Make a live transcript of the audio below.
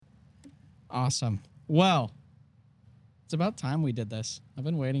Awesome. Well, it's about time we did this. I've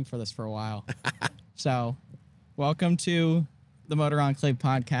been waiting for this for a while. So, welcome to the Motor Enclave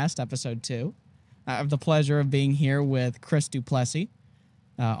podcast, episode 2. I have the pleasure of being here with Chris Duplessis,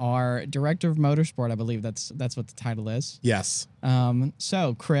 our Director of Motorsport. I believe that's what the title is. Yes.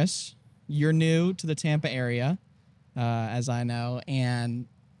 So, Chris, you're new to the Tampa area, as I know, and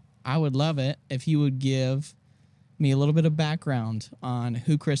I would love it if you would give me a little bit of background on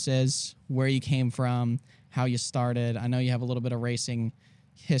who Chris is, where you came from, how you started. I know you have a little bit of racing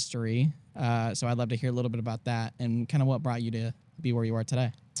history, so I'd love to hear a little bit about that and kind of what brought you to be where you are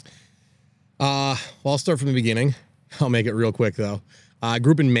today. Well, I'll start from the beginning. I'll make it real quick, though. I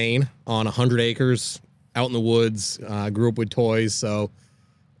grew up in Maine on 100 acres, out in the woods. Grew up with toys, so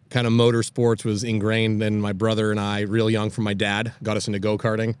kind of motorsports was ingrained in my brother and I, real young from my dad, got us into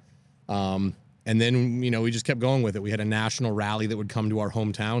go-karting. And then, we just kept going with it. We had a national rally that would come to our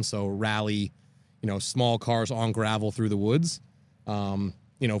hometown. So rally, small cars on gravel through the woods.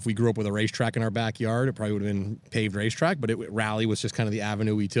 If we grew up with a racetrack in our backyard, it probably would have been paved racetrack, but rally was just kind of the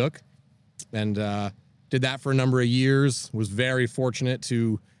avenue we took. And did that for a number of years. Was very fortunate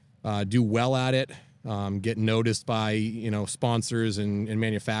to do well at it, get noticed by, sponsors and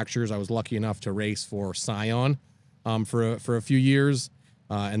manufacturers. I was lucky enough to race for Scion for a few years.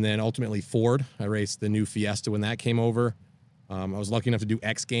 And then ultimately Ford. I raced the new Fiesta when that came over. I was lucky enough to do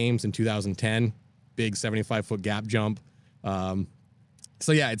X Games in 2010, big 75-foot gap jump.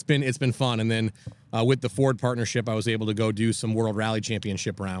 So yeah, it's been fun. And then with the Ford partnership, I was able to go do some World Rally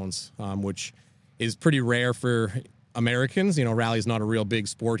Championship rounds, which is pretty rare for Americans. Rally is not a real big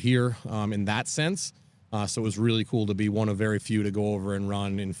sport here in that sense. So it was really cool to be one of very few to go over and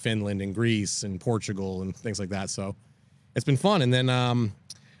run in Finland and Greece and Portugal and things like that. So it's been fun. And then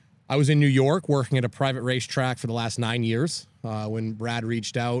I was in New York working at a private racetrack for the last 9 years. When Brad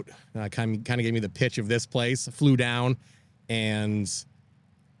reached out, kind of gave me the pitch of this place. I flew down and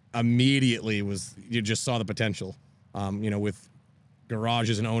immediately you just saw the potential, with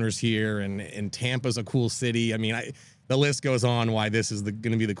garages and owners here, and Tampa's a cool city. I mean, the list goes on why this is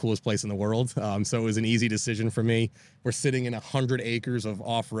going to be the coolest place in the world. So it was an easy decision for me. We're sitting in 100 acres of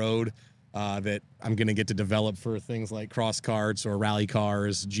off-road that I'm going to get to develop for things like cross karts or rally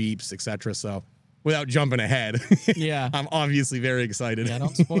cars, Jeeps, etc. So without jumping ahead, Yeah. I'm obviously very excited. Yeah,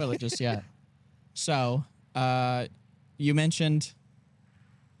 don't spoil it just yet. So, you mentioned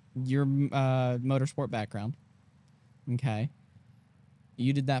your motorsport background. Okay.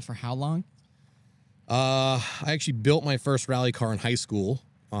 You did that for how long? I actually built my first rally car in high school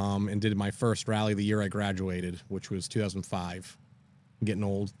and did my first rally the year I graduated, which was 2005. I'm getting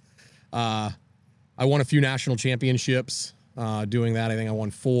old. I won a few national championships doing that. I think I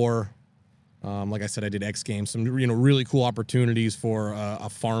won 4. Like I said, I did X Games, some really cool opportunities for a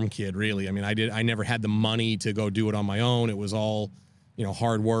farm kid. Really, I mean, I never had the money to go do it on my own. It was all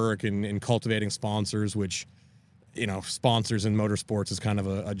hard work and cultivating sponsors, which sponsors in motorsports is kind of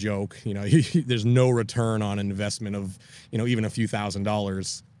a joke. There's no return on investment of even a few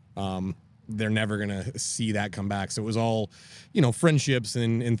 $1,000s. They're never going to see that come back. So it was all, friendships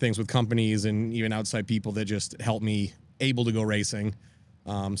and things with companies and even outside people that just helped me able to go racing.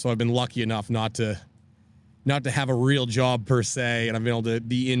 So I've been lucky enough not to have a real job per se. And I've been able to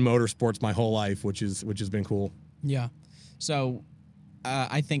be in motorsports my whole life, which has been cool. Yeah. So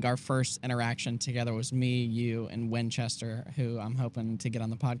I think our first interaction together was me, you, and Winchester, who I'm hoping to get on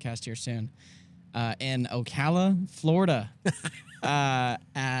the podcast here soon, in Ocala, Florida.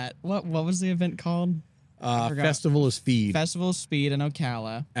 At what was the event called? Festival of Speed. Festival of Speed in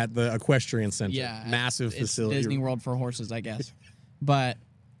Ocala. At the Equestrian Center. Yeah. Massive facility. Disney World for horses, I guess. But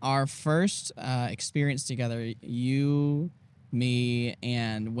our first experience together, you, me,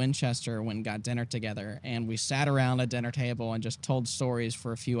 and Winchester went and got dinner together. And we sat around a dinner table and just told stories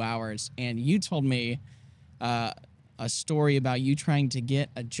for a few hours. And you told me a story about you trying to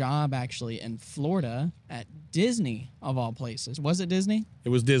get a job actually in Florida at Disney, of all places. Was it Disney? It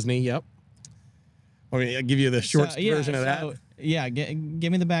was Disney, yep. I mean, I'll give you the short version of that. Yeah,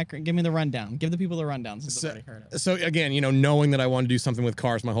 give me the background. Give me the rundown. Give the people the rundown since I've already heard it. So again, knowing that I wanted to do something with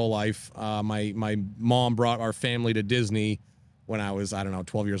cars my whole life, my mom brought our family to Disney when I was,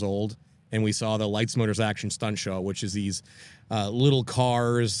 12 years old. And we saw the Lights, Motors, Action stunt show, which is these little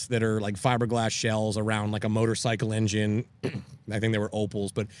cars that are like fiberglass shells around like a motorcycle engine. I think they were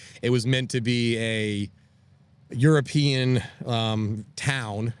Opals, but it was meant to be a European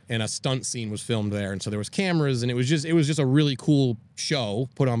town, and a stunt scene was filmed there. And so there was cameras, and it was just a really cool show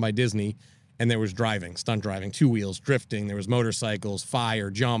put on by Disney. And there was stunt driving, 2 wheels, drifting. There was motorcycles, fire,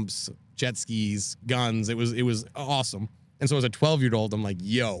 jumps, jet skis, guns. It was awesome. And so as a 12-year-old, I'm like,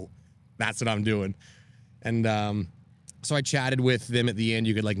 yo, that's what I'm doing. And so I chatted with them at the end.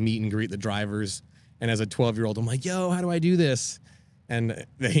 You could like meet and greet the drivers. And as a 12-year-old, I'm like, yo, how do I do this? And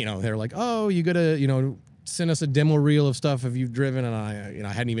they, they're like, oh, you gotta, send us a demo reel of stuff if you've driven. And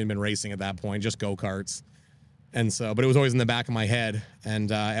I hadn't even been racing at that point, just go-karts. And so, but it was always in the back of my head.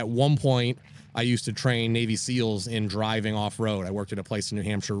 And at one point, I used to train Navy SEALs in driving off-road. I worked at a place in New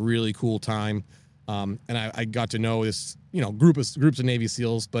Hampshire, really cool time. And I got to know this, groups of Navy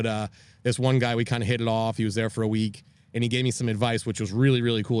SEALs. But this one guy, we kind of hit it off. He was there for a week. And he gave me some advice, which was really,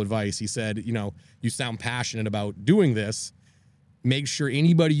 really cool advice. He said, you sound passionate about doing this. Make sure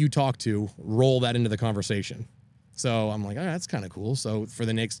anybody you talk to, roll that into the conversation. So I'm like, oh, that's kind of cool. So for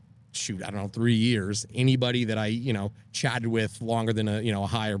the next, 3 years, anybody that I, chatted with longer than a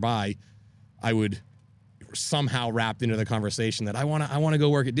high or by, I would somehow wrapped into the conversation that I want to go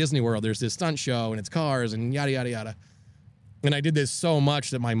work at Disney World. There's this stunt show and it's cars and yada, yada, yada. And I did this so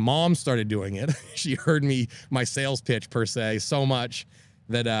much that my mom started doing it. She heard my sales pitch per se, so much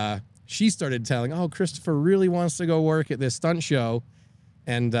that she started telling, oh, Christopher really wants to go work at this stunt show.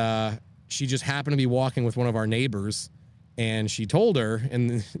 And she just happened to be walking with one of our neighbors. And she told her,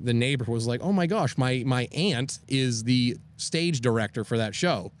 and the neighbor was like, oh my gosh, my aunt is the stage director for that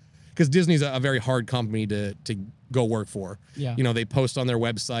show. Because Disney's a very hard company to go work for. Yeah. They post on their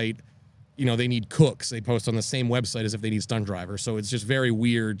website, they need cooks. They post on the same website as if they need stunt drivers. So it's just very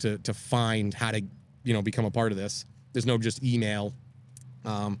weird to find how to, become a part of this. There's no just email.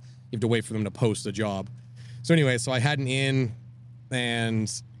 You have to wait for them to post the job. So anyway, so I had an in,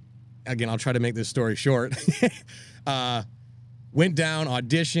 and again, I'll try to make this story short. Went down,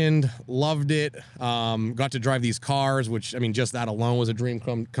 auditioned, loved it. Got to drive these cars, which, just that alone was a dream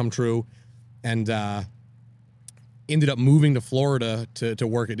come true. And ended up moving to Florida to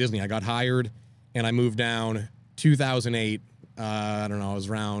work at Disney. I got hired, and I moved down 2008. I don't know, it was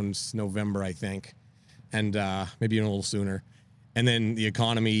around November, I think, and maybe even a little sooner. And then the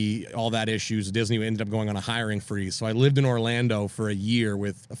economy, all that issues, Disney ended up going on a hiring freeze. So I lived in Orlando for a year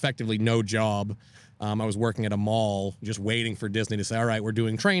with effectively no job. I was working at a mall, just waiting for Disney to say, all right, we're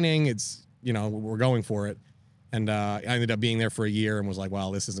doing training. It's, we're going for it. And I ended up being there for a year and was like,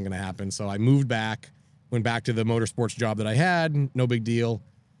 well, this isn't going to happen. So I moved back, went back to the motorsports job that I had, no big deal.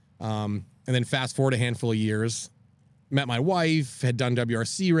 And then fast forward a handful of years, met my wife, had done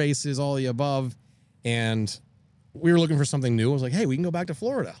WRC races, all the above. And we were looking for something new. I was like, hey, we can go back to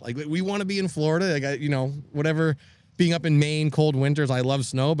Florida. Like, we want to be in Florida. Like, whatever, being up in Maine, cold winters, I love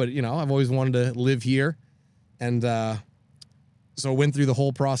snow, but, I've always wanted to live here. And so went through the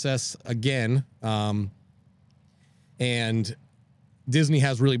whole process again. And Disney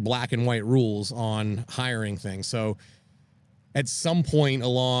has really black and white rules on hiring things. So at some point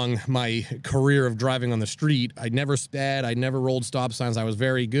along my career of driving on the street, I never sped, I never rolled stop signs. I was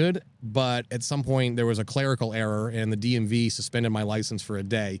very good. But at some point there was a clerical error and the DMV suspended my license for a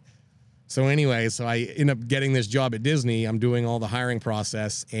day. So anyway, so I end up getting this job at Disney. I'm doing all the hiring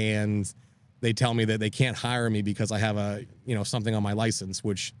process, and they tell me that they can't hire me because I have something on my license,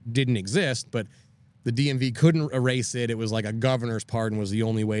 which didn't exist, but the DMV couldn't erase it. It was like a governor's pardon was the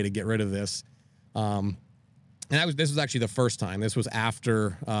only way to get rid of this. And this was actually the first time. This was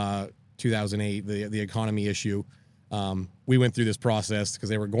after 2008, the economy issue. We went through this process because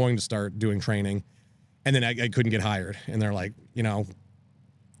they were going to start doing training, and then I couldn't get hired. And they're like,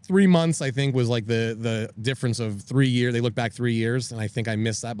 3 months, I think, was like the difference of 3 years. They looked back 3 years, and I think I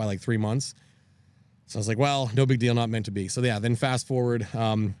missed that by like 3 months. So I was like, well, no big deal, not meant to be. So yeah, then fast forward,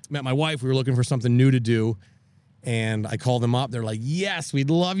 met my wife. We were looking for something new to do. And I called them up. They're like, yes, we'd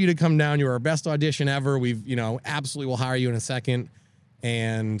love you to come down. You're our best audition ever. We've, absolutely will hire you in a second.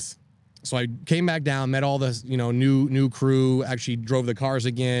 And so I came back down, met all this, new crew, actually drove the cars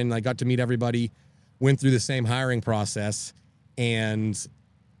again. I got to meet everybody, went through the same hiring process, and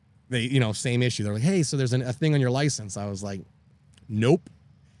they, same issue. They're like, hey, so there's a thing on your license. I was like, nope.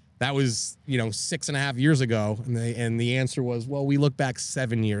 That was, 6.5 years ago. And the answer was, well, we look back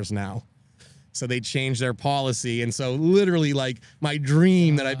 7 years now. So they changed their policy. And so literally, like, my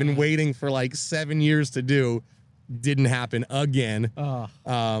dream that I've been waiting for like 7 years to do didn't happen again.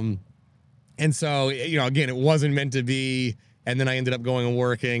 And so, again, it wasn't meant to be. And then I ended up going and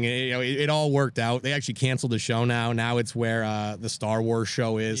working, and it all worked out. They actually canceled the show now. Now it's where the Star Wars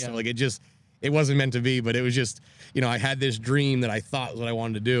show is. Yeah. So like it wasn't meant to be, but it was just, I had this dream that I thought was what I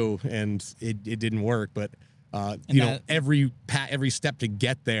wanted to do, and it didn't work. But every step to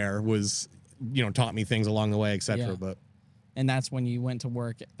get there was, taught me things along the way, etc. Yeah. But and that's when you went to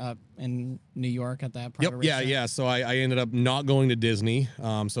work up in New York at that private racetrack? Yeah. So I ended up not going to Disney.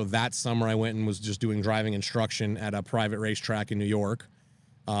 So that summer I went and was just doing driving instruction at a private racetrack in New York.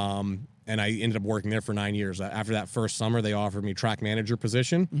 and I ended up working there for 9 years. After that first summer, they offered me track manager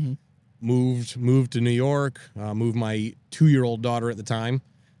position. Moved to New York. Moved my 2-year-old daughter at the time.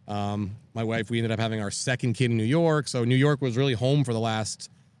 My wife. We ended up having our second kid in New York. So New York was really home for the last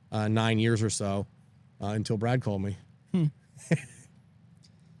 9 years or so until Brad called me.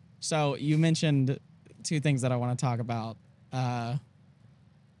 So you mentioned two things that I want to talk about.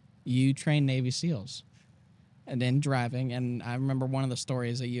 You train Navy SEALs and then driving. And I remember one of the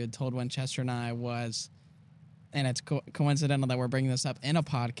stories that you had told Winchester and I was, and it's coincidental that we're bringing this up in a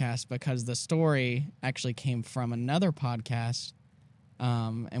podcast because the story actually came from another podcast.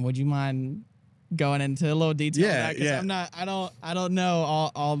 And would you mind going into a little detail? Yeah, because I don't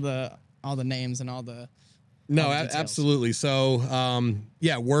know all the names and all the. No, absolutely. So,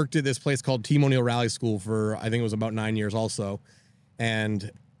 worked at this place called Team O'Neill Rally School for, I think it was about 9 years also.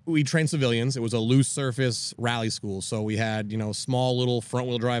 And we trained civilians. It was a loose surface rally school. So we had, small little front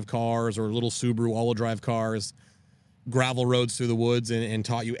wheel drive cars or little Subaru all wheel drive cars, gravel roads through the woods, and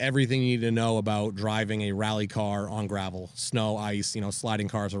taught you everything you need to know about driving a rally car on gravel, snow, ice, sliding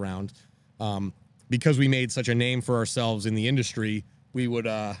cars around. Because we made such a name for ourselves in the industry, we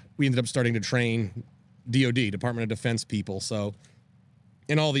ended up starting to train DOD, Department of Defense people. So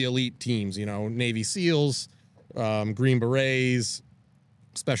in all the elite teams, Navy SEALs, Green Berets,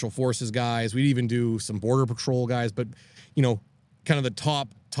 Special Forces guys. We'd even do some Border Patrol guys, but, kind of the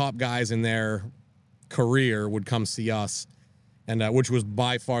top guys in their career would come see us, and which was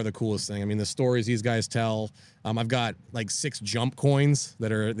by far the coolest thing. I mean, the stories these guys tell. I've got like 6 jump coins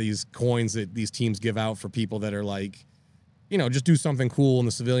that are these coins that these teams give out for people that are like, just do something cool in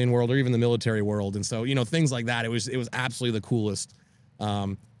the civilian world or even the military world. And so, things like that, it was absolutely the coolest.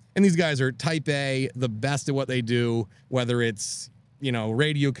 And these guys are type A, the best at what they do, whether it's,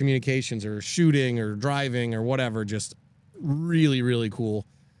 radio communications or shooting or driving or whatever, just really, really cool.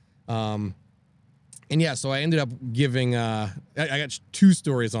 So I ended up giving, I got 2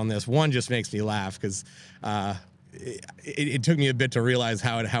 stories on this. One just makes me laugh because it took me a bit to realize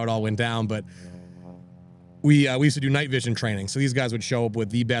how it all went down, but we used to do night vision training. So these guys would show up with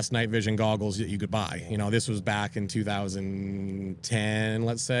the best night vision goggles that you could buy. This was back in 2010,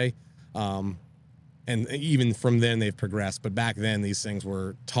 let's say. And even from then they've progressed. But back then these things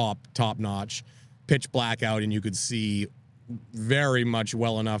were top notch, pitch black out, and you could see very much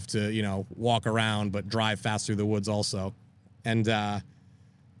well enough to, walk around, but drive fast through the woods also. And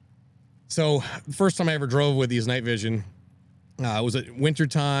so the first time I ever drove with these night vision, it was at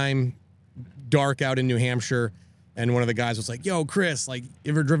wintertime, dark out in New Hampshire, and one of the guys was like, "Yo, Chris, like,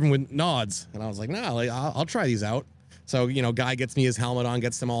 you ever driven with nods?" And I was like, "No, I'll try these out." So, guy gets me his helmet on,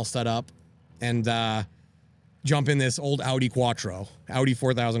 gets them all set up, and jump in this old Audi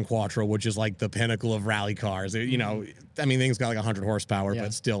 4000 Quattro, which is like the pinnacle of rally cars. Thing's got like 100 horsepower,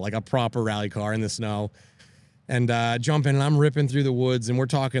 but still like a proper rally car in the snow. And jump in, and I'm ripping through the woods, and we're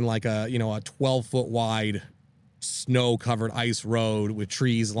talking like a 12-foot wide snow-covered ice road with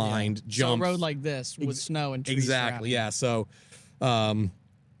trees lined. So a road like this with snow and trees. Exactly, yeah. So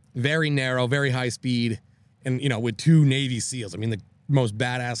very narrow, very high speed, and with 2 Navy SEALs. I mean, the most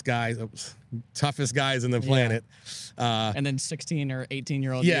badass guys, toughest guys in the planet. And then 16 or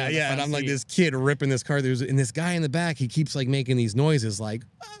 18-year-old. Yeah. And I'm like this kid ripping this car. And this guy in the back, he keeps like making these noises like,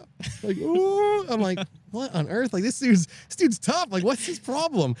 oh. I'm like, what on earth? Like this dude's tough. Like, what's his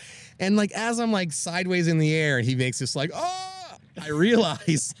problem? And like, as I'm like sideways in the air and he makes this like, oh, I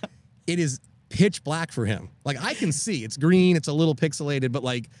realize it is pitch black for him. Like I can see it's green. It's a little pixelated, but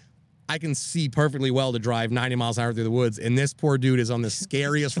like, I can see perfectly well to drive 90 miles an hour through the woods, and this poor dude is on the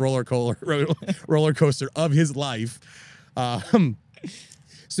scariest roller coaster of his life.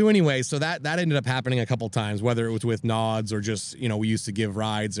 So anyway, so that ended up happening a couple times, whether it was with nods or just we used to give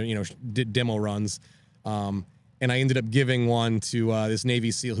rides or did demo runs. And I ended up giving one to this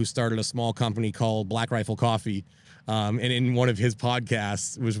Navy SEAL who started a small company called Black Rifle Coffee. And in one of his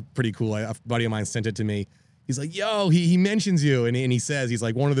podcasts, it was pretty cool. A buddy of mine sent it to me. He's like, yo, he mentions you. And he says, he's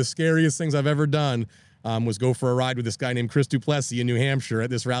like, one of the scariest things I've ever done was go for a ride with this guy named Chris Duplessis in New Hampshire at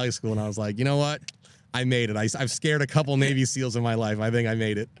this rally school. And I was like, you know what? I made it. I've scared a couple Navy SEALs in my life. I think I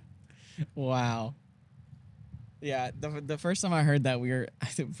made it. Wow. Yeah, the first time I heard that,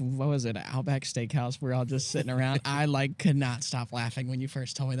 what was it, Outback Steakhouse? We were all just sitting around. I could not stop laughing when you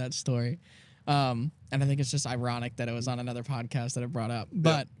first told me that story. And I think it's just ironic that it was on another podcast that it brought up.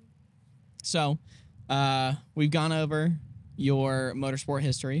 But so we've gone over your motorsport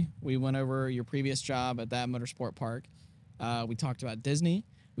history. We went over your previous job at that motorsport park. We talked about Disney.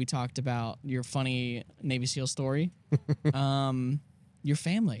 We talked about your funny Navy SEAL story. Your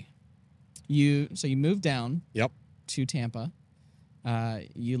family. So you moved down to Tampa.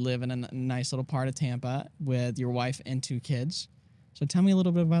 You live in a nice little part of Tampa with your wife and 2 kids. So tell me a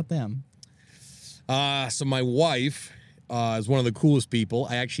little bit about them. So my wife is one of the coolest people.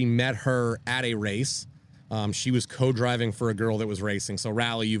 I actually met her at a race. She was co-driving for a girl that was racing. So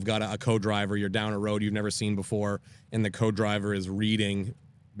rally, you've got a co-driver. You're down a road you've never seen before, and the co-driver is reading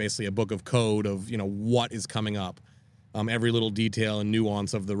basically a book of code of, you know, what is coming up, every little detail and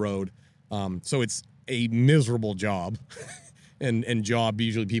nuance of the road. So it's a miserable job. And job,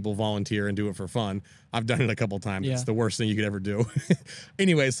 usually people volunteer and do it for fun. I've done it a couple times. Yeah. It's the worst thing you could ever do.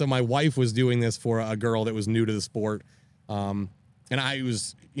 Anyway, so my wife was doing this for a girl that was new to the sport. And I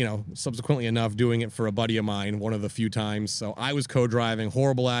was, you know, subsequently enough doing it for a buddy of mine one of the few times. So I was co-driving,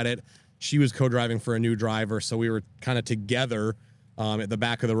 horrible at it. She was co-driving for a new driver. So we were kind of together at the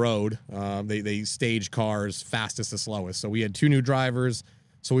back of the road. They stage cars fastest to slowest. So we had 2 new drivers.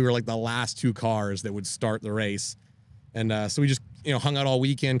 So we were like the last 2 cars that would start the race. And so we just, you know, hung out all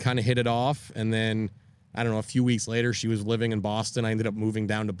weekend, kind of hit it off. And then, I don't know, a few weeks later, she was living in Boston. I ended up moving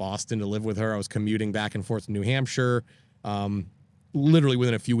down to Boston to live with her. I was commuting back and forth to New Hampshire, literally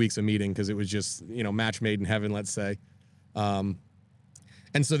within a few weeks of meeting, because it was just, you know, match made in heaven, let's say. And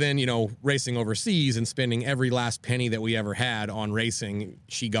so then, you know, racing overseas and spending every last penny that we ever had on racing,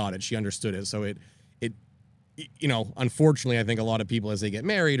 she got it. She understood it. So it, you know, unfortunately, I think a lot of people, as they get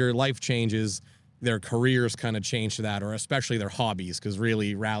married or life changes, their careers kind of change to that, or especially their hobbies, because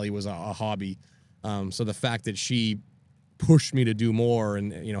really rally was a hobby. So the fact that she pushed me to do more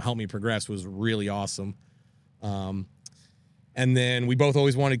and, you know, helped me progress was really awesome. And then we both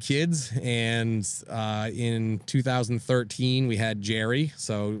always wanted kids. And in 2013, we had Jerry.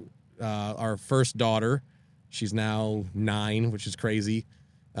 So our first daughter, she's now 9, which is crazy.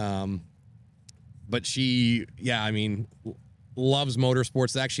 But she, yeah, I mean, loves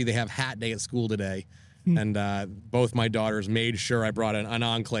motorsports. Actually, they have hat day at school today. And both my daughters made sure I brought an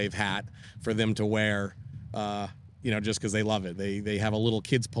Enclave hat for them to wear, you know, just because they love it. They have a little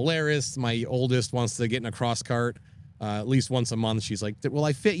kid's Polaris. My oldest wants to get in a cross kart at least once a month. She's like, will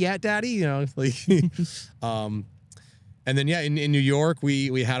I fit yet, Daddy? You know, like, and then, yeah, in New York,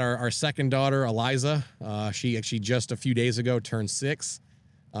 we had our second daughter, Eliza. She actually just a few days ago turned 6.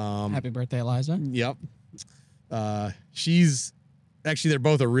 Happy birthday, Eliza. Yep. She's actually, they're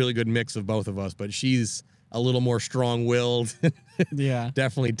both a really good mix of both of us, but she's a little more strong-willed. Yeah,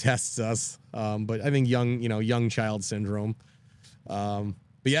 definitely tests us. But I think young child syndrome.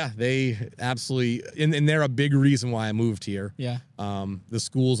 But yeah, they absolutely, and they're a big reason why I moved here. Yeah. The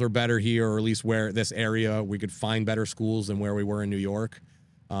schools are better here, or at least where this area, we could find better schools than where we were in New York.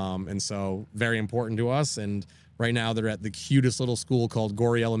 And so very important to us. And right now they're at the cutest little school called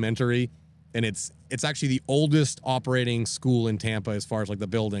Gorey Elementary. And it's actually the oldest operating school in Tampa as far as like the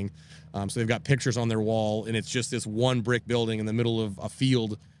building. So they've got pictures on their wall, and it's just this one brick building in the middle of a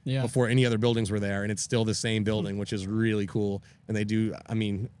field before any other buildings were there. And it's still the same building, which is really cool. And they do, I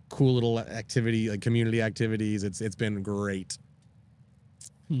mean, cool little activity, like community activities. It's been great.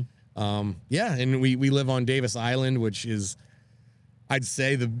 Yeah. And we live on Davis Island, which is, I'd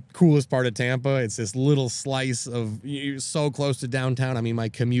say, the coolest part of Tampa. It's this little slice of, you're so close to downtown. I mean, my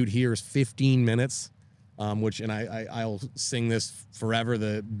commute here is 15 minutes, which, and I'll sing this forever.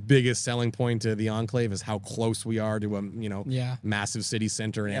 The biggest selling point to the Enclave is how close we are to a, massive city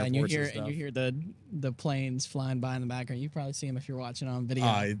center and airports and stuff. And you hear the planes flying by in the background. You probably see them if you're watching on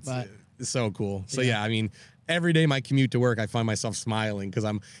video. It's so cool. So yeah, I mean, every day my commute to work, I find myself smiling because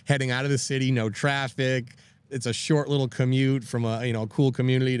I'm heading out of the city, no traffic. It's a short little commute from a cool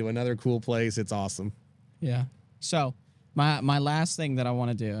community to another cool place. It's awesome. Yeah. So my last thing that I want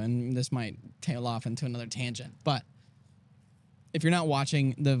to do, and this might tail off into another tangent, but if you're not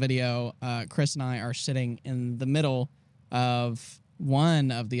watching the video, Chris and I are sitting in the middle of one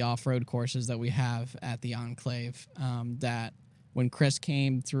of the off-road courses that we have at the Enclave. That when Chris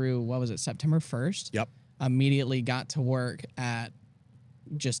came through, what was it, September 1st? Yep. Immediately got to work at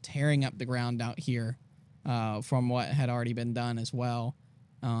just tearing up the ground out here. From what had already been done as well,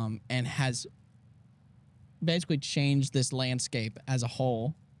 and has basically changed this landscape as a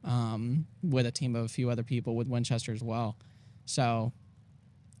whole, with a team of a few other people with Winchester as well. So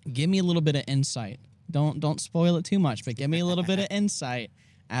give me a little bit of insight. Don't spoil it too much, but give me a little bit of insight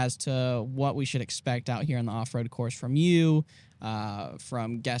as to what we should expect out here in the off-road course from you,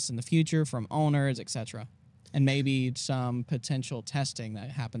 from guests in the future, from owners, etc. And maybe some potential testing that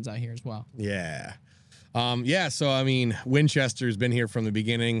happens out here as well. Yeah. So, I mean, Winchester's been here from the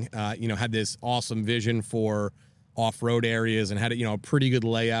beginning, had this awesome vision for off-road areas and had, a pretty good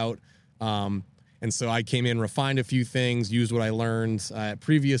layout. And so I came in, refined a few things, used what I learned at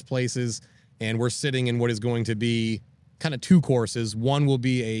previous places, and we're sitting in what is going to be kind of 2 courses. One will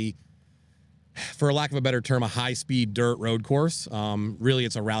be for lack of a better term, a high-speed dirt road course. Really,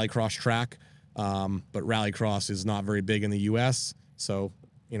 it's a rallycross track, but rallycross is not very big in the U.S., so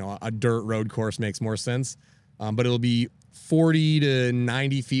a dirt road course makes more sense. But it'll be 40 to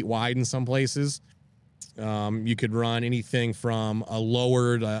 90 feet wide in some places. You could run anything from a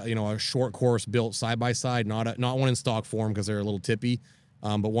lowered, a short course built side by side, not one in stock form because they're a little tippy,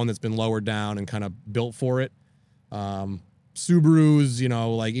 but one that's been lowered down and kind of built for it.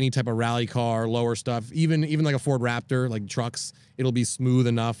 Subarus, like any type of rally car, lower stuff, even like a Ford Raptor, like trucks, it'll be smooth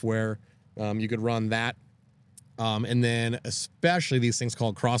enough where you could run that. And then especially these things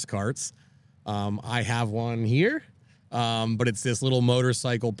called cross carts. I have one here, but it's this little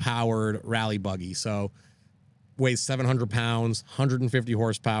motorcycle powered rally buggy. So weighs 700 pounds, 150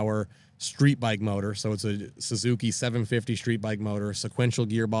 horsepower, street bike motor. So it's a Suzuki 750 street bike motor, sequential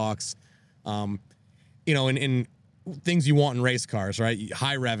gearbox, and things you want in race cars, right?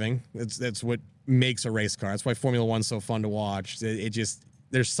 High revving. That's what makes a race car. That's why Formula One's so fun to watch.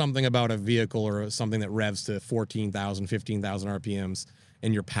 There's something about a vehicle or something that revs to 14,000, 15,000 RPMs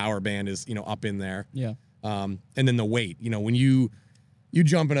and your power band is, up in there. Yeah. And then the weight, when you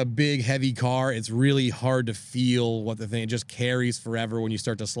jump in a big heavy car, it's really hard to feel what the thing, it just carries forever when you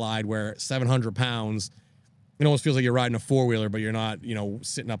start to slide, where 700 pounds, it almost feels like you're riding a 4-wheeler, but you're not,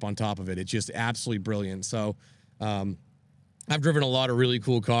 sitting up on top of it. It's just absolutely brilliant. So, I've driven a lot of really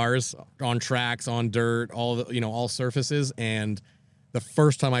cool cars on tracks, on dirt, all surfaces. And the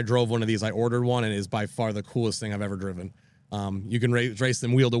first time I drove one of these, I ordered one, and it is by far the coolest thing I've ever driven. You can race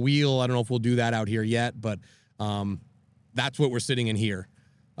them wheel to wheel. I don't know if we'll do that out here yet, but that's what we're sitting in here.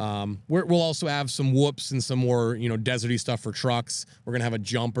 We'll also have some whoops and some more, deserty stuff for trucks. We're going to have a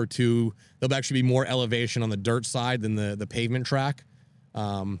jump or two. There'll actually be more elevation on the dirt side than the pavement track,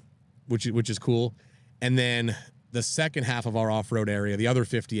 which is cool. And then the second half of our off-road area, the other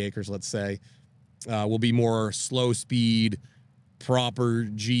 50 acres, let's say, will be more slow speed, proper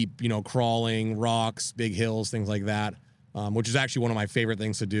Jeep, crawling, rocks, big hills, things like that, which is actually one of my favorite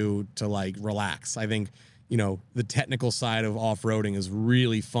things to do to like relax. I think, the technical side of off-roading is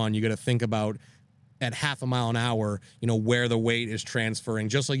really fun. You got to think about at half a mile an hour, where the weight is transferring,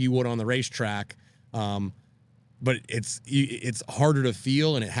 just like you would on the racetrack. But it's harder to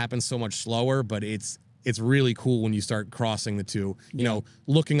feel, and it happens so much slower, but it's really cool when you start crossing the two.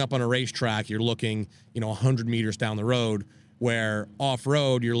 Looking up on a racetrack, you're looking, 100 meters down the road, where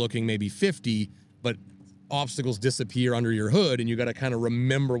off-road, you're looking maybe 50, but obstacles disappear under your hood, and you got to kind of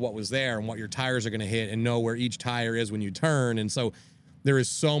remember what was there and what your tires are going to hit and know where each tire is when you turn. And so there is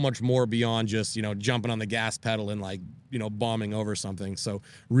so much more beyond just, jumping on the gas pedal and like, bombing over something. So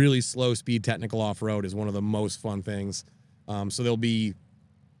really slow speed technical off-road is one of the most fun things. So there'll be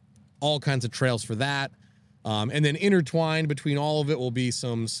all kinds of trails for that. And then intertwined between all of it will be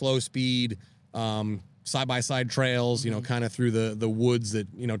some slow speed, side-by-side trails, kind of through the woods that,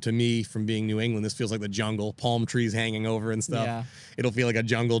 to me, from being New England, this feels like the jungle, palm trees hanging over and stuff. Yeah. It'll feel like a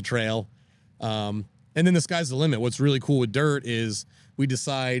jungle trail. And then the sky's the limit. What's really cool with dirt is we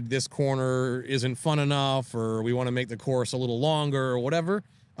decide this corner isn't fun enough, or we want to make the course a little longer or whatever.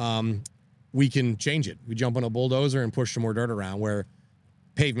 We can change it. We jump on a bulldozer and push some more dirt around, where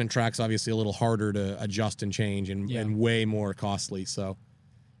pavement track's obviously a little harder to adjust and change and way more costly. So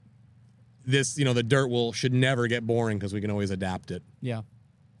this, the dirt should never get boring because we can always adapt it. Yeah.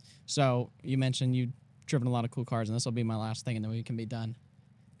 So you mentioned you've driven a lot of cool cars, and this will be my last thing, and then we can be done.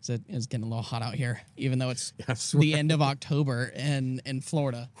 Because it's getting a little hot out here, even though it's the end of October in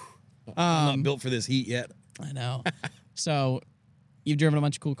Florida. I'm not built for this heat yet. I know. So you've driven a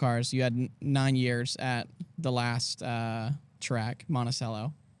bunch of cool cars. You had 9 years at the last track,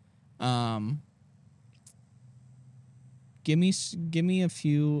 Monticello. Give me a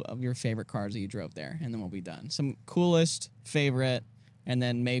few of your favorite cars that you drove there, and then we'll be done. Some coolest, favorite, and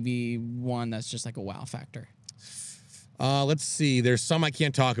then maybe one that's just like a wow factor. Let's see. There's some I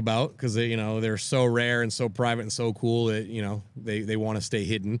can't talk about because they're so rare and so private and so cool that they want to stay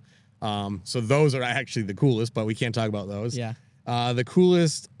hidden. So those are actually the coolest, but we can't talk about those. Yeah. The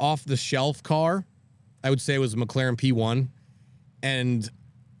coolest off the shelf car, I would say, was a McLaren P1, and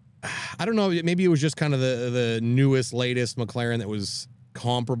I don't know, maybe it was just kind of the newest, latest McLaren that was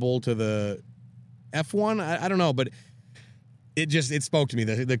comparable to the F1. I don't know, but it spoke to me.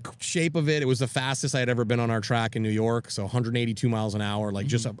 The shape of it was the fastest I had ever been on our track in New York. So 182 miles an hour, like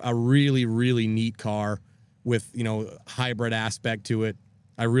just a really, really neat car with, hybrid aspect to it.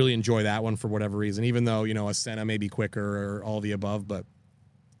 I really enjoy that one for whatever reason, even though, a Senna may be quicker or all the above, but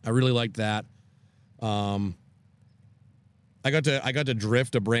I really liked that. I got to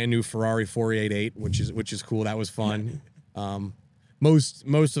drift a brand new Ferrari 488, which is cool. That was fun.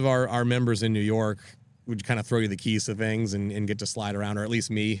 Most of our members in New York would kind of throw you the keys to things and get to slide around, or at least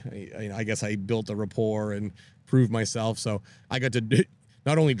me. I guess I built a rapport and proved myself. So I got to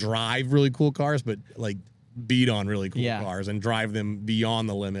not only drive really cool cars, but like beat on really cool cars and drive them beyond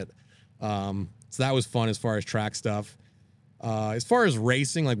the limit. So that was fun as far as track stuff. As far as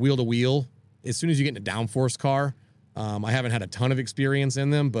racing, like wheel to wheel, as soon as you get in a downforce car, I haven't had a ton of experience in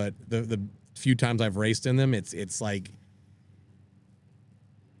them, but the few times I've raced in them, it's like,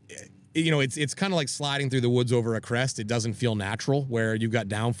 you know, it's kind of like sliding through the woods over a crest. It doesn't feel natural where you've got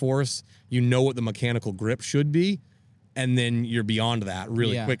downforce, you know what the mechanical grip should be, and then you're beyond that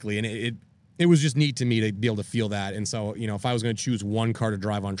really quickly. And it was just neat to me to be able to feel that. And so, you know, if I was going to choose one car to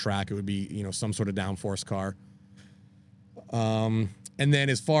drive on track, it would be, you know, some sort of downforce car. And then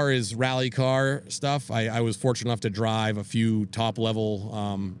as far as rally car stuff, I was fortunate enough to drive a few top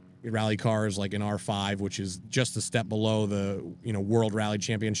level rally cars, like an R5, which is just a step below the, you know, World Rally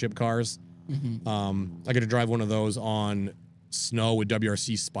Championship cars. Mm-hmm. I got to drive one of those on snow with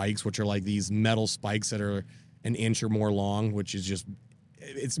WRC spikes, which are like these metal spikes that are an inch or more long, which is just,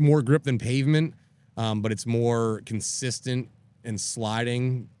 it's more grip than pavement, but it's more consistent and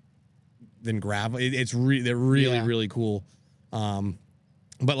sliding than gravel. They're really cool.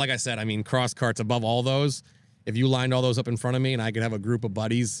 But like I said, I mean, cross karts above all those, if you lined all those up in front of me and I could have a group of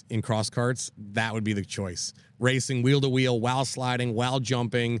buddies in cross karts, that would be the choice. Racing wheel to wheel while sliding, while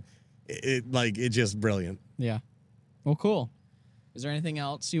jumping, it's just brilliant. Yeah. Well, cool. Is there anything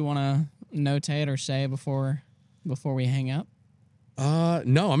else you want to notate or say before we hang up?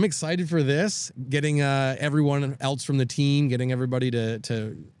 No, I'm excited for this. Getting everyone else from the team, getting everybody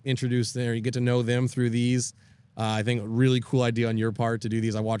to introduce there. You get to know them through these. I think a really cool idea on your part to do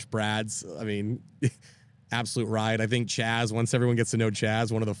these. I watched Brad's. I mean, absolute ride. I think Chaz, once everyone gets to know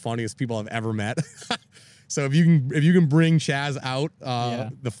Chaz, one of the funniest people I've ever met. So if you can bring Chaz out,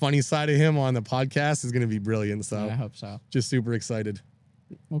 the funny side of him on the podcast is going to be brilliant. So I hope so. Just super excited.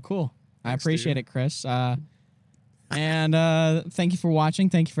 Well, cool. I appreciate it, Chris. And thank you for watching.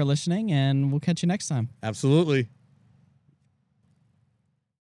 Thank you for listening, and we'll catch you next time. Absolutely.